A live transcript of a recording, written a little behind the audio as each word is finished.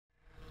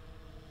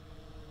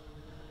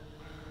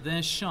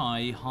They're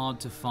shy, hard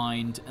to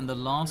find, and the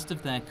last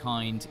of their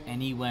kind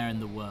anywhere in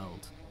the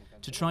world.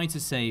 To try to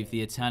save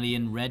the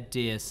Italian red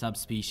deer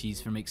subspecies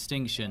from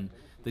extinction,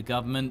 the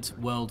government,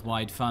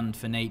 Worldwide Fund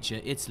for Nature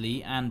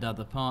Italy and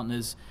other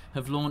partners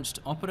have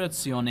launched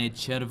Operazione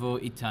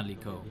Cervo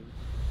Italico.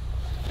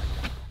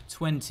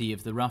 20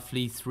 of the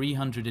roughly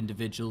 300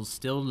 individuals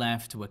still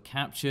left were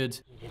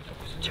captured,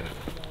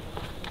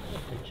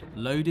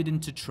 loaded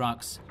into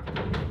trucks,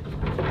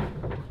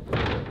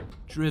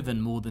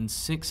 driven more than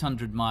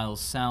 600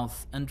 miles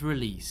south and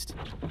released.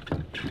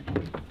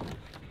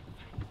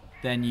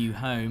 Their new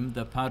home,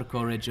 the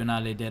Parco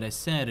Regionale delle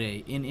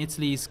Serre in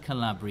Italy's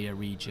Calabria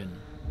region.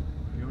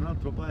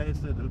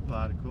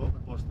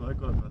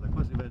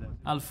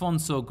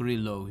 Alfonso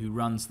Grillo, who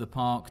runs the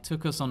park,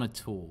 took us on a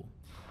tour.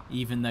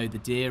 Even though the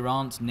deer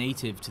aren't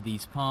native to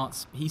these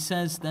parts, he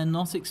says they're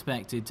not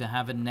expected to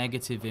have a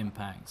negative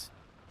impact.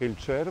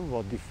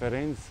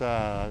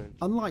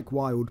 Unlike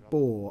wild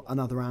boar,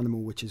 another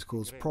animal which has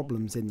caused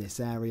problems in this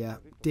area,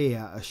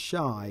 deer are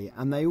shy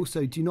and they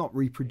also do not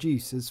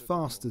reproduce as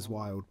fast as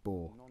wild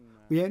boar.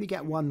 We only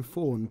get one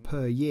fawn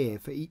per year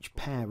for each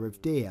pair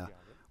of deer,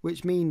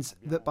 which means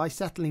that by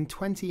settling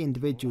 20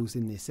 individuals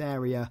in this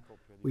area,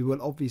 we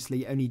will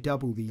obviously only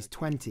double these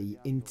 20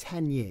 in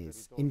 10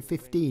 years, in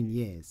 15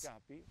 years.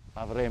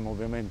 Avremo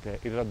ovviamente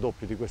il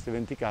raddoppio di questi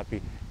 20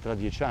 capi tra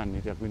 10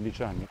 anni, tra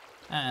 15 anni.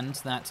 And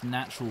that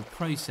natural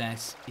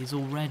process is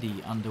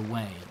already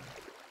underway.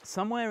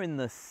 Somewhere in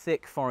the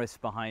thick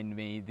forest behind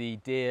me, the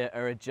deer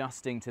are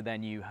adjusting to their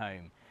new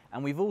home.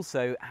 And we've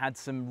also had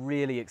some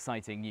really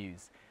exciting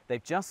news.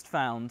 They've just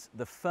found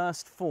the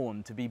first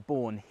fawn to be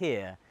born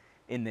here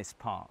in this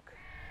park.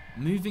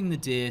 Moving the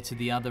deer to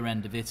the other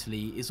end of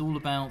Italy is all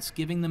about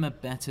giving them a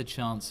better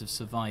chance of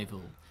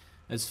survival.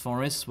 As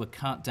forests were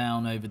cut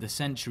down over the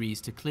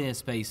centuries to clear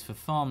space for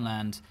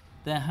farmland,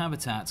 their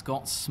habitat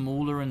got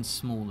smaller and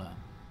smaller.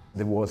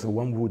 There was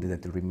one wood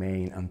that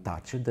remained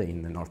untouched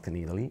in northern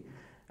Italy,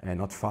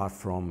 not far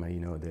from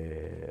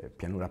the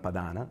Pianura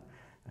Padana,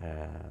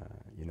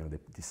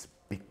 this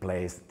big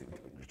place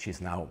which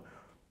is now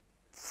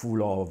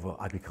full of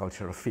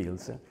agricultural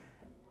fields.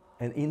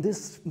 And in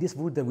this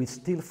wood we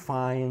still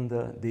find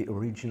the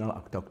original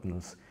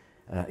autochthonous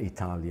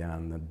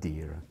Italian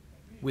deer.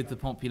 With the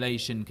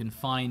population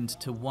confined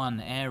to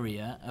one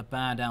area, a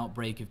bad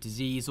outbreak of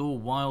disease or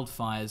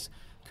wildfires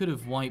could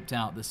have wiped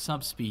out the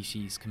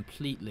subspecies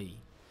completely.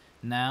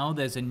 Now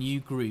there's a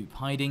new group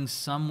hiding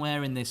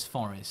somewhere in this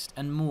forest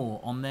and more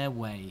on their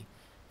way,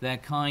 their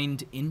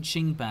kind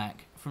inching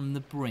back from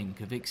the brink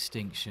of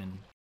extinction.